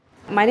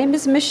My name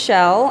is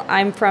Michelle.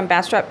 I'm from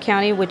Bastrop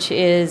County, which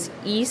is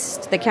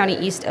the county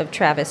east of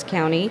Travis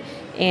County.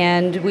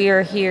 And we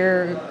are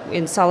here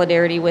in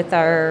solidarity with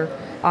our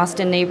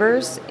Austin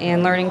neighbors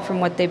and learning from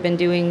what they've been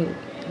doing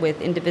with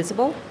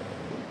Indivisible.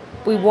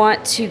 We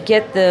want to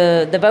get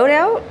the vote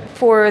out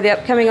for the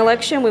upcoming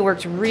election. We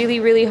worked really,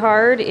 really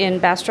hard in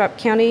Bastrop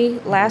County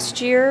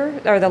last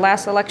year, or the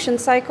last election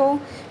cycle.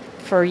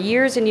 For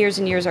years and years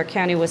and years, our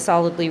county was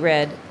solidly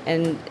red.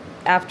 And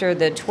after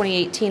the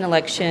 2018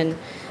 election,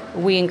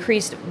 we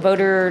increased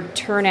voter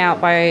turnout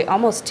by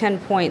almost 10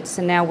 points,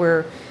 and now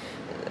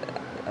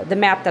the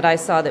map that I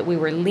saw that we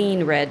were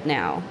lean red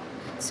now.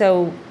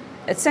 So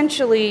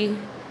essentially,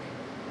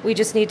 we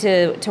just need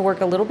to work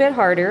a little bit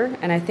harder,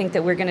 and I think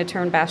that we're going to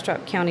turn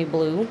Bastrop County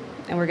blue,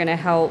 and we're going to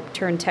help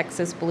turn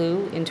Texas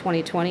blue in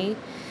 2020.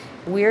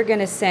 We're going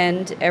to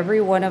send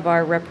every one of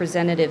our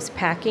representatives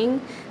packing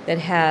that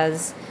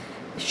has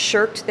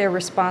shirked their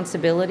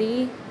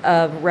responsibility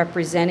of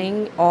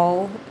representing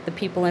all the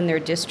people in their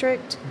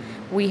district.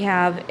 We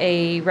have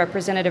a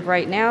representative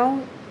right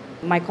now,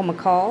 Michael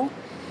McCall,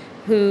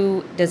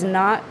 who does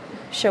not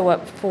show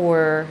up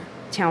for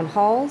town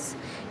halls.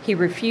 He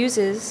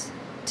refuses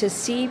to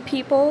see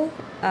people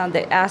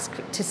that ask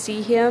to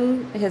see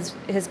him,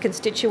 his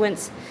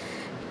constituents.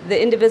 The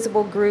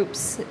Indivisible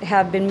groups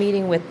have been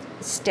meeting with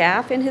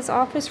staff in his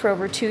office for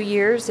over 2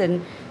 years,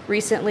 and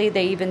recently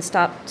they even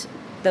stopped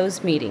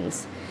those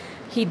meetings.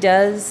 He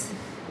does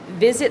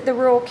visit the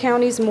rural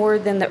counties more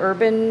than the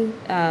urban,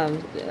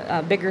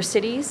 bigger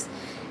cities.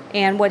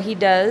 And what he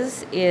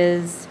does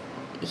is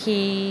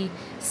he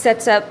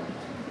sets up,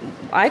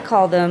 I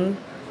call them,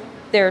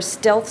 their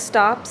stealth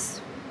stops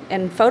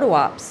and photo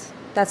ops.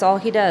 That's all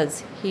he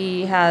does.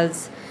 He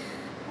has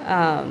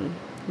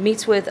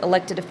meets with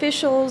elected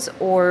officials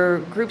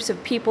or groups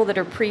of people that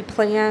are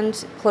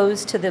pre-planned,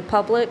 closed to the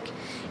public,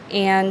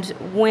 and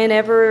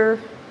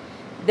whenever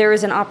there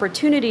is an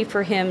opportunity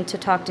for him to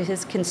talk to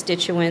his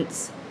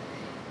constituents,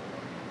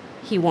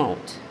 he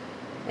won't.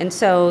 And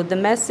so the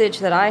message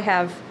that I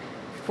have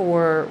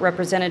for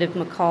Representative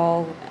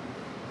McCall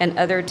and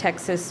other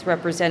Texas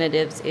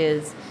representatives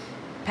is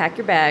pack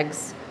your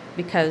bags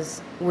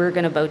because we're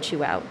going to vote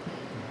you out.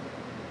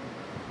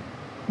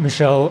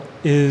 Michelle,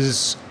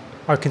 is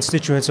our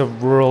constituents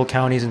of rural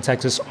counties in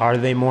Texas, are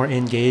they more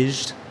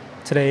engaged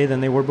today than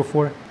they were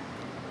before?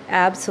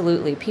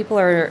 Absolutely. People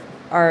are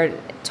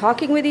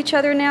talking with each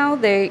other now.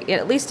 They,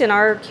 at least in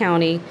our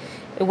county,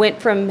 it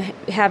went from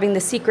having the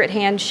secret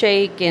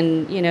handshake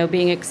and,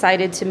 being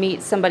excited to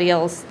meet somebody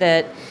else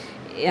that,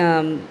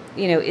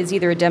 is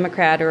either a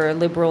Democrat or a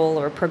liberal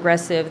or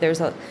progressive.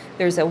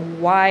 There's a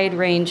wide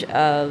range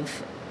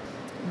of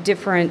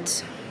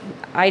different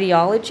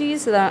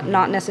ideologies,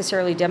 not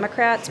necessarily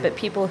Democrats, but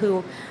people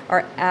who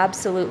are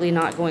absolutely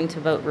not going to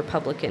vote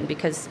Republican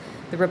because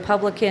the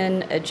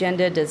Republican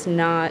agenda does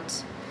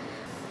not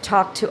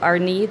talk to our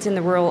needs in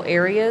the rural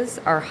areas.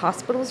 Our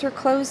hospitals are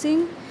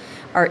closing.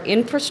 Our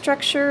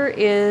infrastructure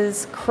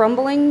is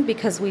crumbling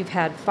because we've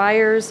had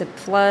fires and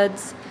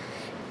floods.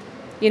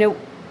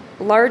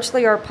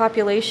 Largely our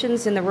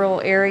populations in the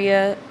rural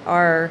area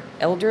are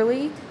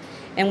elderly,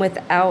 and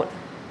without,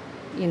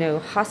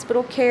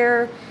 hospital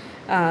care,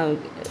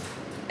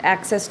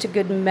 access to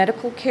good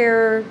medical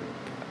care,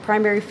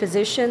 primary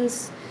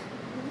physicians,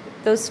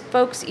 those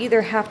folks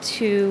either have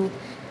to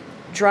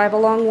drive a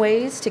long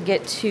ways to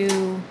get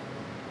to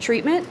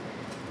treatment,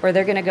 or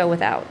they're going to go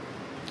without.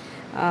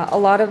 A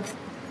lot of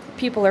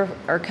people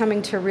are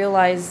coming to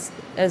realize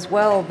as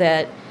well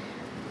that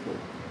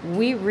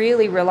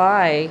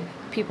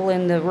people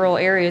in the rural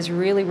areas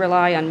really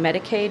rely on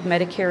Medicaid,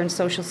 Medicare, and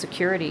Social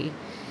Security.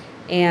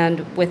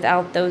 And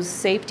without those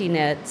safety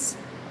nets,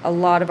 a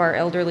lot of our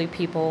elderly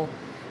people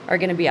are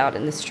going to be out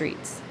in the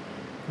streets.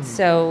 Mm-hmm.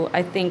 So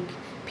I think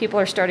people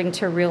are starting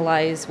to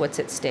realize what's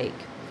at stake.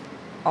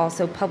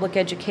 Also, public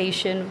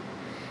education,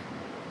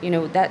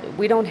 that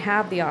we don't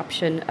have the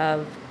option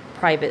of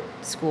private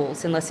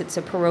schools unless it's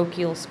a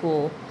parochial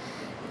school.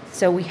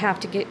 So we have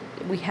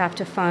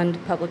to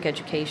fund public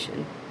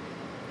education.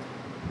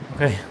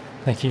 Okay,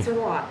 thank you. It's a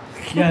lot.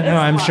 Yeah, no,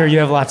 I'm sure you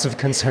have lots of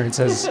concerns,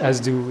 as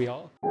do we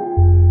all.